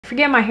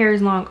forget my hair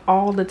is long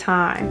all the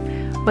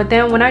time, but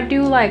then when I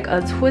do like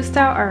a twist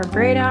out or a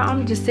braid out,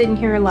 I'm just sitting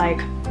here like,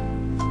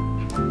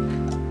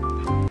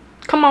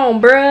 come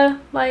on bruh,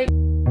 like.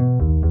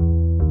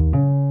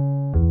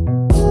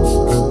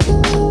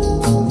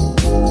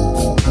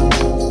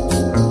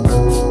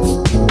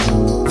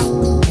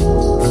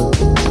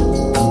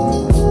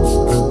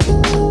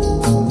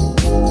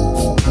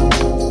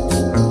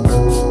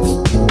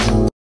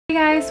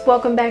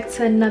 Welcome back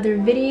to another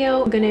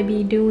video. I'm gonna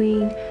be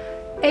doing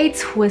a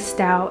twist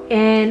out,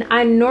 and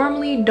I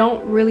normally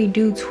don't really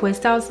do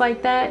twist outs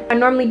like that. I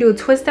normally do a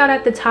twist out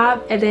at the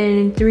top and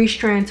then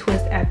 3-strand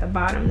twist at the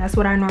bottom. That's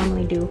what I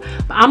normally do,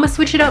 but I'm gonna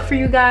switch it up for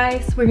you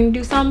guys. We're gonna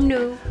do something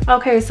new.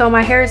 Okay, so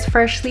my hair is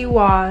freshly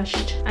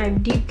washed.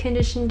 I've deep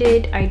conditioned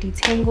it, I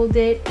detangled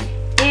it,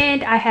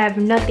 and I have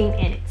nothing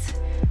in it.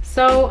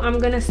 So I'm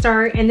gonna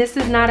start, and this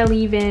is not a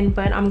leave-in,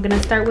 but I'm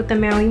gonna start with the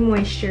Maui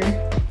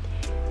moisture.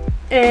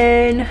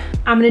 And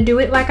I'm gonna do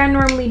it like I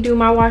normally do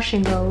my wash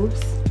and goes.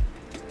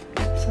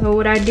 So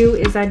what I do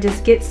is I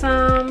just get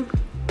some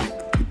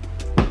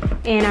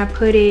and I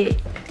put it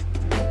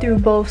through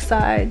both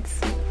sides.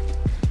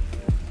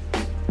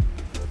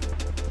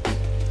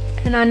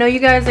 And I know you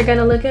guys are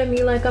gonna look at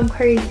me like I'm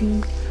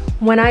crazy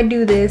when I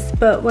do this,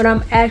 but what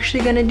I'm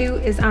actually gonna do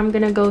is I'm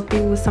gonna go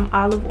through with some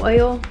olive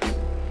oil,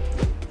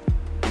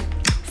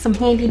 some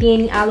handy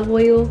dandy olive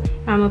oil.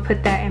 I'm gonna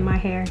put that in my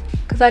hair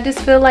because I just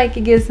feel like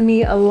it gives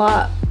me a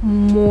lot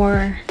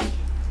more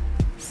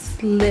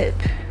slip.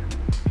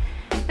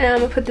 And I'm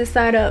gonna put this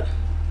side up.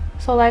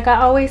 So like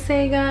I always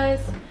say guys,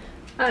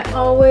 I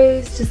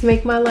always just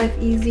make my life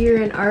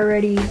easier and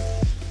already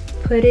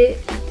put it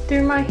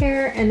through my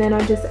hair, and then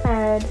I just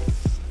add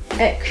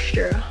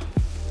extra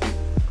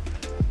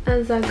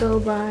as I go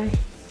by.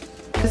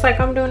 It's like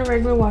I'm doing a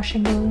regular wash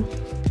and go.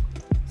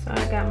 So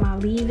I got my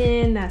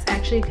leave-in, that's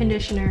actually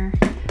conditioner,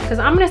 because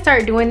I'm gonna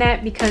start doing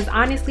that because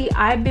honestly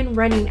I've been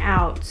running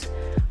out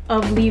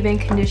of leave-in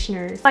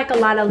conditioners, like a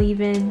lot of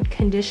leave-in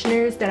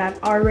conditioners that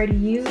I've already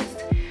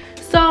used.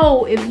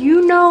 So if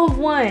you know of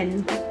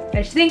one that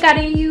you think I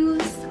didn't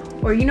use,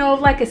 or you know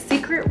of like a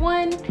secret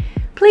one,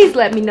 please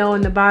let me know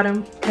in the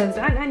bottom because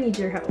I need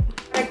your help.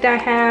 The product I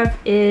have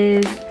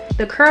is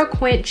the Curl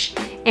Quench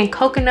and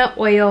Coconut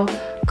Oil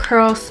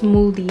Curl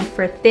Smoothie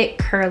for thick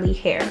curly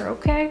hair.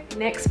 Okay,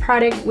 next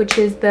product, which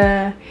is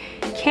the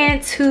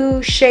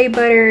Cantu Shea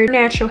Butter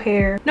Natural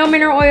Hair, no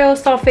mineral oil,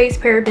 sulfates,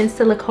 parabens,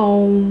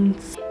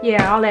 silicones,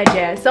 yeah, all that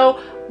jazz.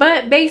 So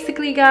but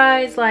basically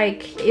guys,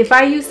 like if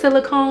I use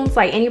silicones,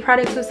 like any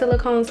products with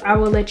silicones, I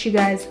will let you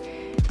guys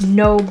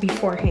know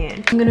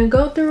beforehand. I'm gonna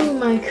go through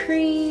my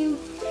cream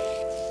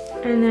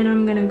and then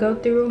I'm gonna go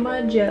through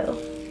my gel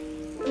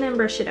and then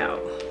brush it out.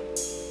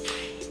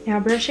 Now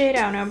brush it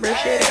out, now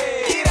brush it out.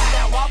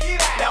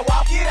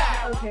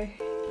 Okay,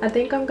 I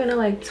think I'm gonna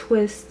like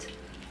twist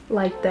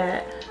like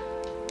that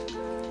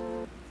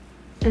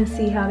and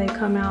see how they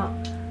come out.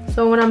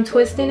 So when I'm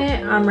twisting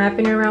it, I'm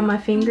wrapping it around my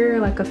finger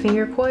like a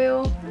finger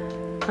coil,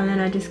 and then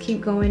I just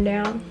keep going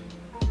down.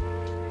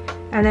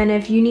 And then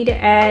if you need to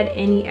add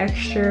any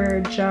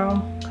extra gel,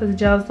 because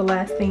gel is the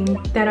last thing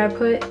that I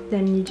put,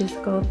 then you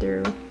just go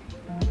through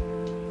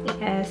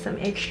and add some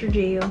extra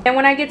gel. And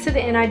when I get to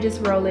the end, I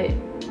just roll it.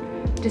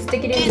 Just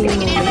stick it in.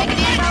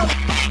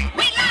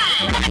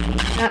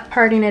 Not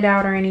parting it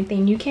out or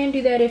anything. You can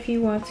do that if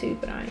you want to,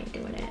 but I ain't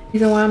doing it. The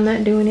reason why I'm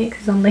not doing it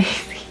because I'm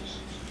lazy.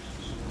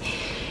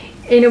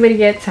 Ain't nobody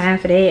got time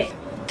for that.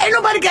 Ain't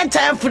nobody got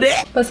time for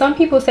that. But some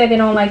people say they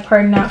don't like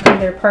parting out for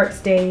their parts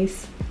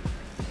days.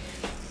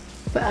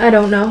 But I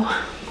don't know.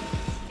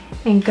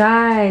 And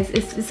guys,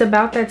 it's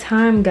about that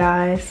time,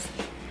 guys.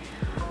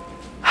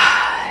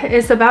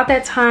 It's about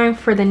that time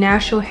for the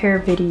natural hair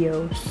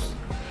videos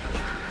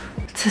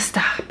to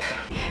stop.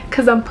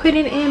 Because I'm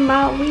putting in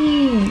my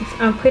weave.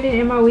 I'm putting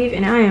in my weave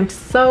and I am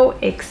so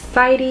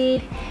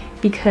excited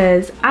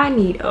because I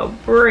need a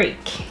break.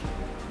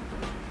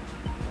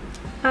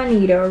 I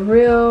need a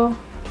real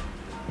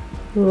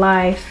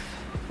life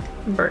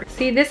break.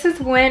 See, this is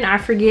when I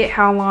forget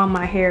how long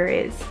my hair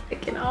is.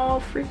 Freaking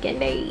all freaking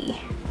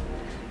day.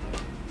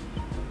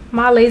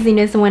 My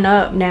laziness went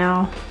up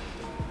now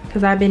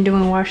because I've been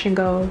doing wash and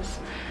goes.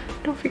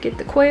 Don't forget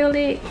to coil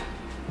it.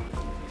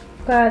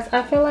 Guys,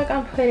 I feel like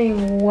I'm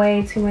putting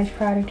way too much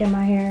product in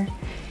my hair,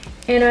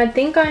 and I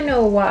think I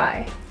know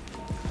why.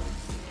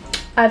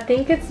 I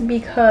think it's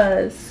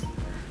because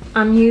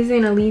I'm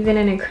using a leave-in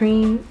and a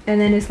cream,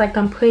 and then it's like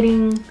I'm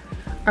putting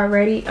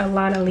already a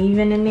lot of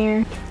leave-in in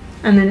there,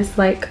 and then it's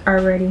like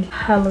already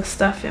hella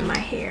stuff in my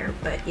hair.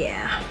 But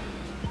yeah,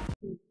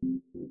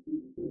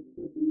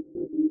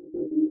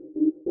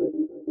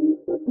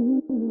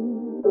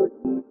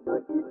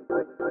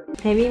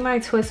 maybe my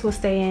twist will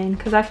stay in,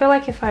 because I feel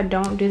like if I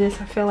don't do this,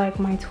 I feel like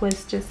my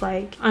twist just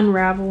like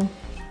unravel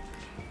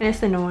and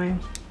it's annoying.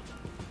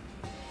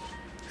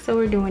 So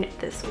we're doing it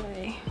this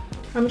way.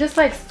 I'm just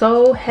like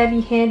so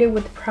heavy-handed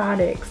with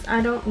products.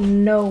 I don't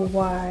know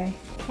why.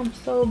 I'm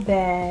so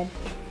bad.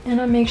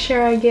 And I make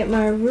sure I get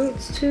my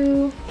roots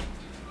too,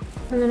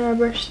 and then I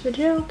brush the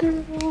gel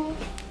through.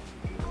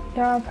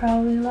 Y'all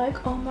probably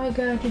like, oh my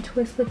god, your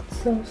twist looks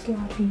so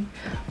sloppy.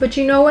 But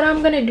you know what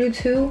I'm gonna do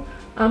too?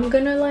 I'm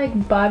gonna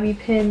like bobby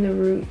pin the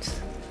roots.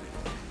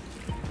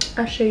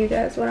 I'll show you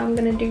guys what I'm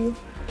gonna do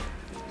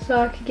so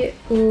I could get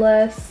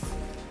less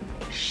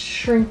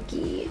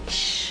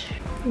shrinkage.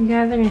 You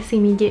guys are gonna see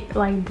me get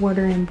like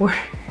border and border.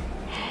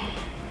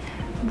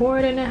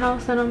 Bored in the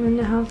house and I'm in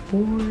the house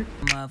bored.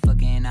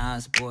 Motherfucking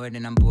house bored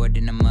and I'm bored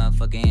in the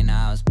motherfucking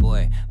house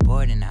bored.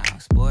 Bored in the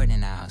house, bored in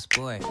the house,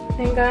 bored.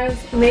 And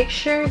guys, make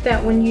sure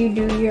that when you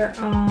do your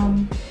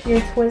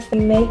twist,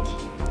 you make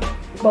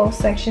both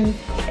sections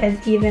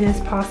as even as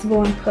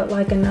possible and put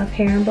like enough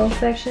hair in both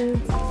sections.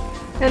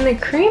 And the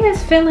cream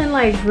is feeling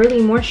like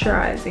really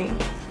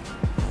moisturizing.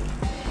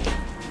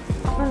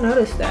 I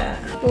noticed that.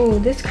 Oh,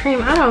 this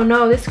cream, I don't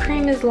know. This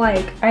cream is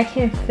like, I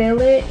can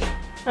feel it.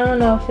 I don't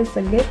know if it's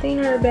a good thing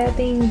or a bad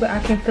thing, but I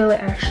can feel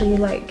it actually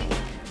like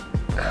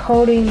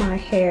coating my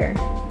hair.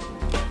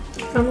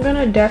 I'm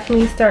gonna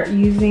definitely start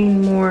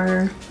using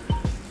more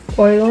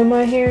oil on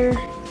my hair.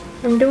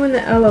 I'm doing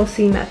the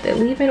LOC method,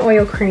 leave-in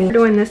oil cream. I'm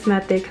doing this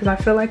method because I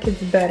feel like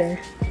it's better.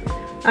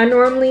 I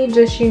normally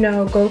just, you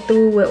know, go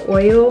through with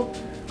oil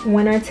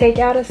when I take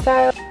out a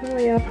style. Oh,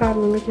 y'all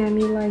probably looking at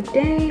me like,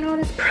 dang, all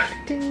this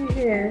product in your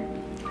hair.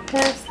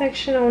 Last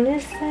section on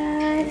this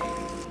side.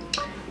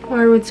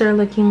 My roots are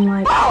looking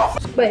like,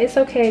 but it's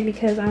okay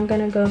because I'm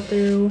gonna go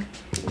through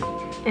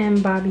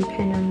and bobby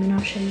pin them and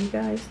I'll show you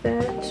guys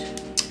that.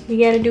 We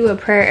gotta do a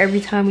prayer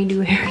every time we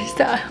do a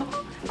hairstyle.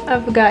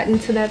 I've gotten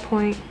to that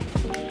point.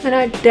 And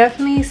I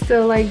definitely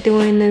still like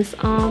doing this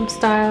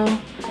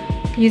style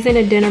using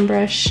a denim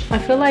brush. I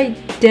feel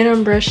like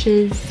denim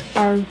brushes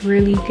are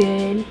really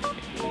good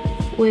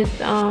with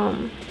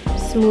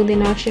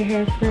smoothing out your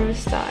hair for a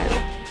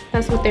style.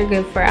 That's what they're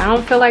good for. I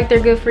don't feel like they're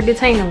good for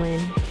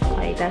detangling.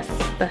 Like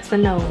that's a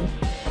no.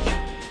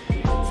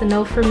 It's a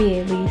no for me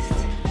at least.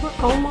 We're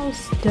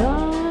almost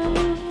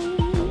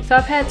done. So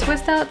I've had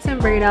twist outs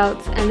and braid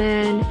outs, and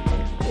then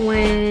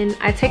when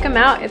I take them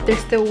out, if they're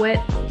still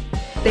wet,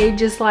 they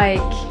just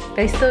like,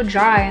 they still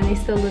dry and they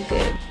still look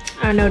good.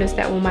 I noticed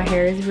that when my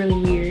hair is really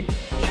weird.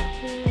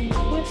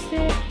 Twist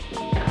it.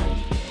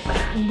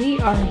 We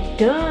are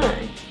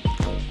done.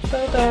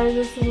 So guys,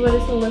 this is what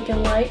it's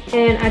looking like.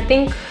 And I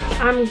think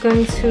I'm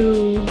going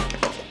to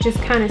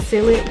just kind of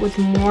seal it with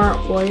more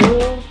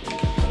oil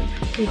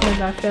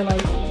because I feel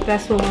like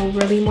that's what will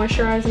really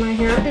moisturize my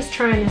hair. I'm just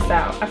trying this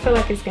out. I feel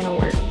like it's gonna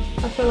work.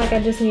 I feel like I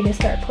just need to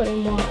start putting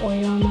more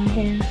oil on my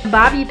hair.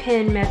 Bobby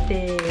pin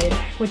method,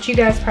 which you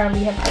guys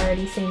probably have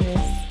already seen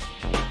this,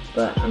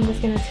 but I'm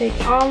just gonna take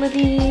all of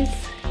these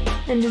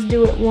and just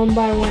do it one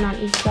by one on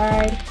each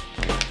side.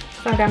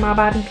 So I got my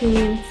bobby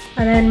pins,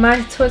 and then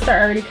my twists are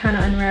already kind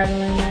of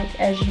unraveling, like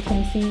as you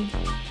can see.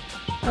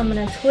 I'm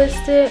gonna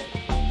twist it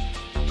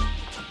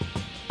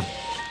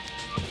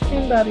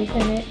and bobby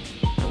pin it.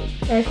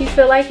 And if you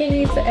feel like it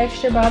needs an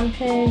extra bobby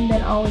pin,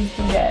 then always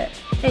do that.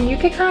 And you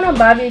can kind of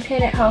bobby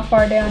pin it how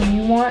far down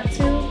you want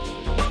to.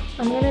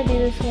 I'm gonna do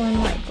this one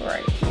like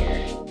right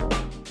here.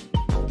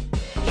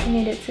 I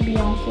need it to be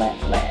on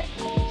flat.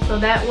 So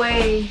that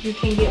way you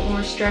can get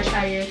more stretch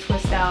out of your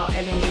twist out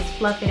and then just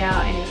fluff it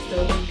out and it'll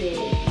still be big.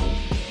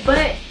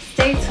 But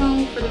stay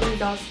tuned for the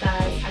results,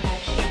 guys. I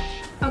got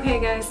you. Okay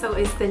guys, so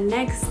it's the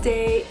next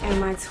day and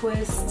my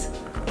twists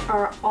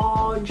are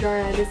all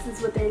dry. This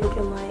is what they're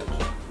looking like.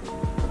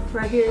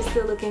 Right here is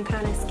still looking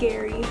kind of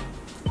scary,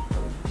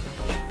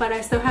 but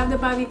I still have the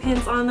bobby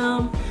pins on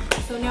them.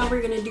 So now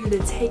we're gonna do the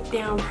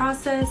takedown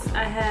process.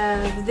 I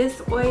have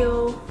this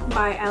oil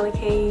by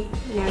Alikay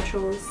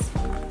Naturals.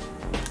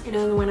 It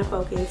doesn't want to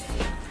focus,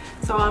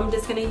 so I'm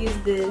just gonna use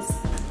this.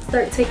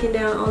 Start taking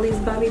down all these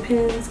bobby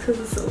pins because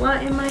it's a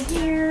lot in my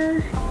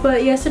hair.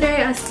 But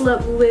yesterday I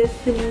slept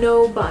with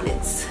no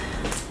bonnets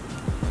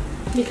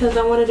because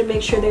I wanted to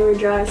make sure they were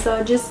dry, so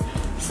I just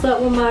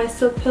slept with my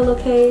silk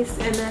pillowcase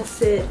and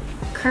that's it.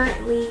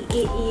 Currently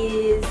it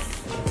is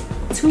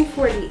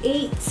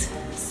 2:48,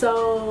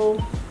 so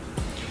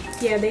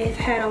yeah, they've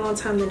had a long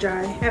time to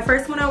dry. At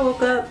first when I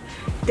woke up,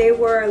 they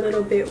were a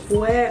little bit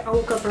wet. I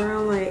woke up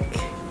around like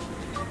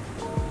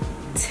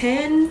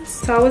 10,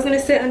 so I was gonna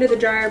sit under the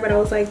dryer, but I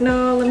was like,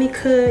 no, let me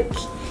cook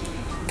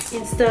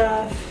and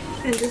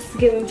stuff and just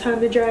give them time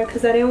to dry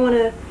because I didn't want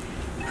to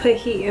put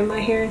heat in my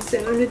hair and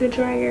sit under the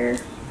dryer.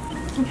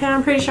 Okay,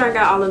 I'm pretty sure I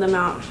got all of them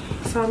out.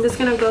 So I'm just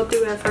gonna go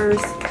through at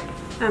first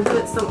and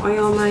put some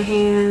oil on my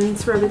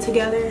hands, rub it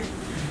together,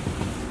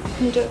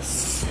 and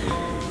just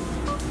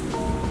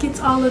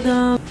get all of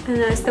them. And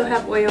then I still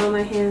have oil on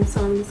my hands,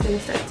 so I'm just gonna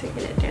start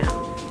taking it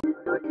down.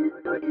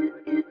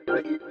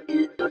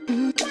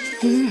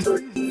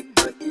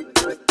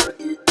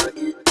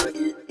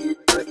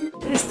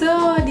 It's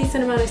still a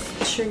decent amount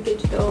of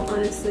shrinkage though,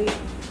 honestly.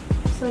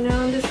 So now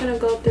I'm just gonna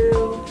go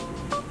through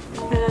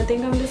and I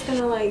think I'm just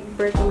gonna like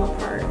break them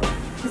apart.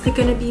 Is it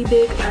gonna be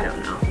big? I don't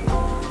know.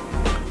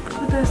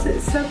 But that's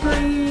it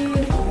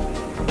separated.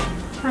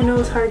 I know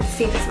it's hard to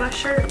see because my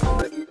shirt.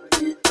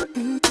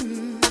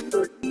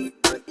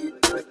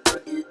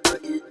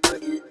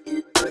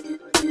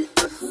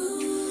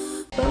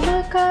 But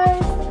look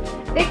guys,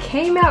 it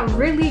came out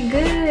really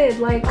good.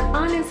 Like,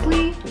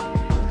 honestly,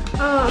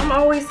 I'm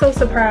always so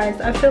surprised.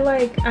 I feel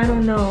like, I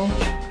don't know,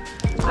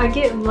 I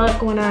get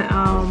luck when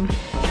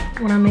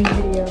I make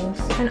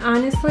videos. And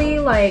honestly,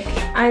 like,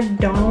 I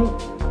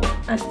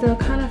still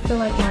kind of feel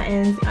like my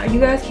ends, you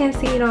guys can't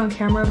see it on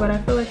camera, but I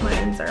feel like my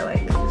ends are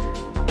like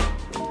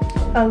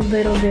a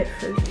little bit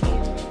frizzy.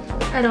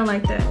 I don't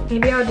like that.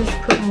 Maybe I'll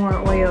just put more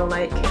oil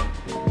like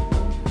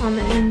on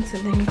the ends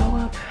and then go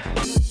up.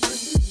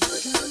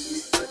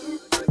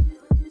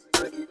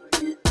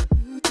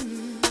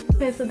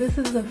 Okay, so this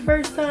is the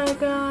first side,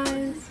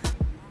 guys.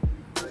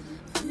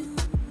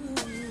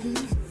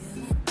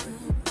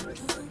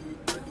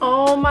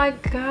 Oh my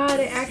god,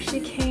 it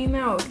actually came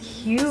out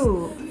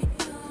cute.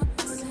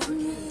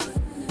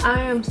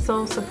 I am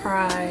so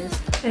surprised.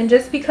 And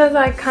just because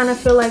I kind of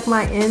feel like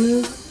my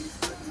ends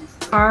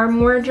are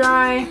more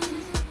dry,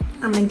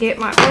 I'm gonna get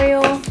my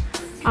oil.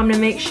 I'm gonna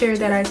make sure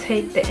that I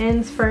take the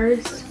ends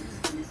first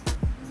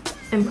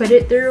and put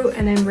it through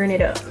and then bring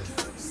it up.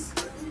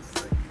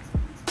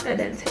 And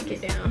then take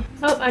it down.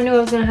 Oh, I knew I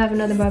was gonna have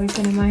another bobby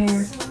pin in my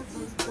hair.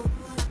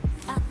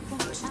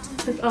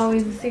 It's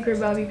always a secret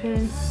bobby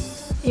pin.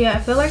 Yeah, I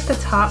feel like the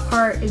top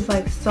part is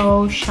like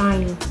so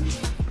shiny.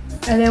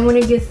 And then when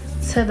it gets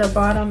to the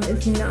bottom,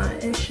 it's not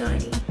as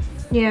shiny.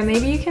 Yeah,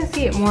 maybe you can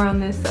see it more on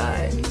this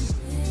side.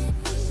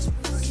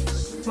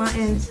 My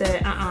end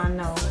said,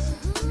 no.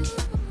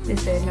 They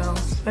said no,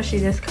 especially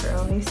this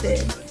curl. They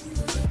said,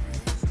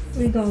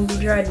 we gonna be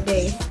dry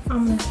today.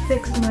 I'm gonna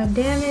fix my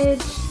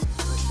damage.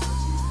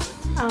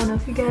 I don't know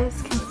if you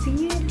guys can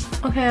see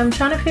it. Okay, I'm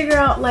trying to figure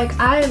out, like,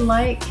 I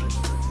like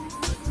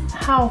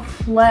how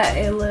flat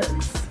it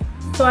looks.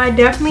 So I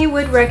definitely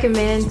would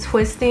recommend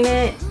twisting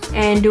it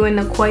and doing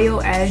the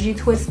coil as you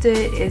twist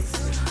it.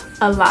 It's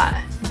a lot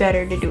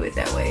better to do it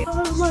that way.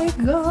 Oh my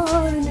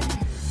god.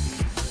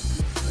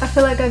 I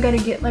feel like I gotta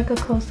get like a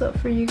close-up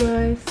for you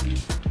guys.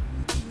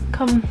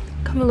 Come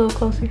a little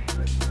closer.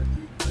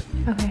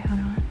 Okay, hold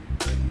on.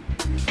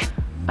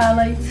 I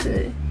like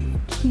to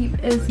keep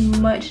as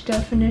much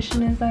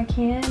definition as I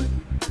can.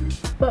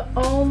 But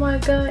oh my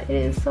god, it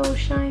is so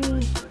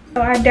shiny.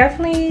 So I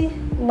definitely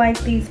like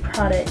these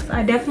products.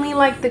 I definitely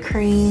like the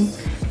cream.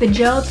 The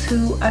gel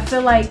too, I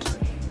feel like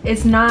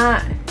it's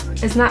not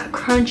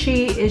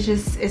crunchy,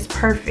 it's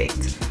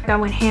perfect. I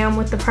went ham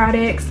with the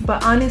products,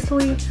 but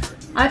honestly,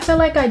 I feel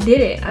like I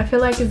did it. I feel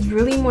like it's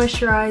really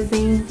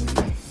moisturizing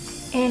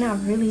and I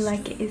really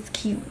like it. It's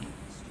cute.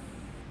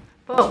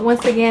 But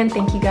once again,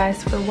 thank you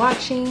guys for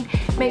watching.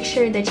 Make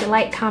sure that you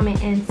like,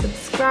 comment, and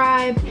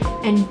subscribe,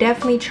 and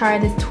definitely try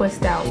this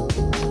twist out.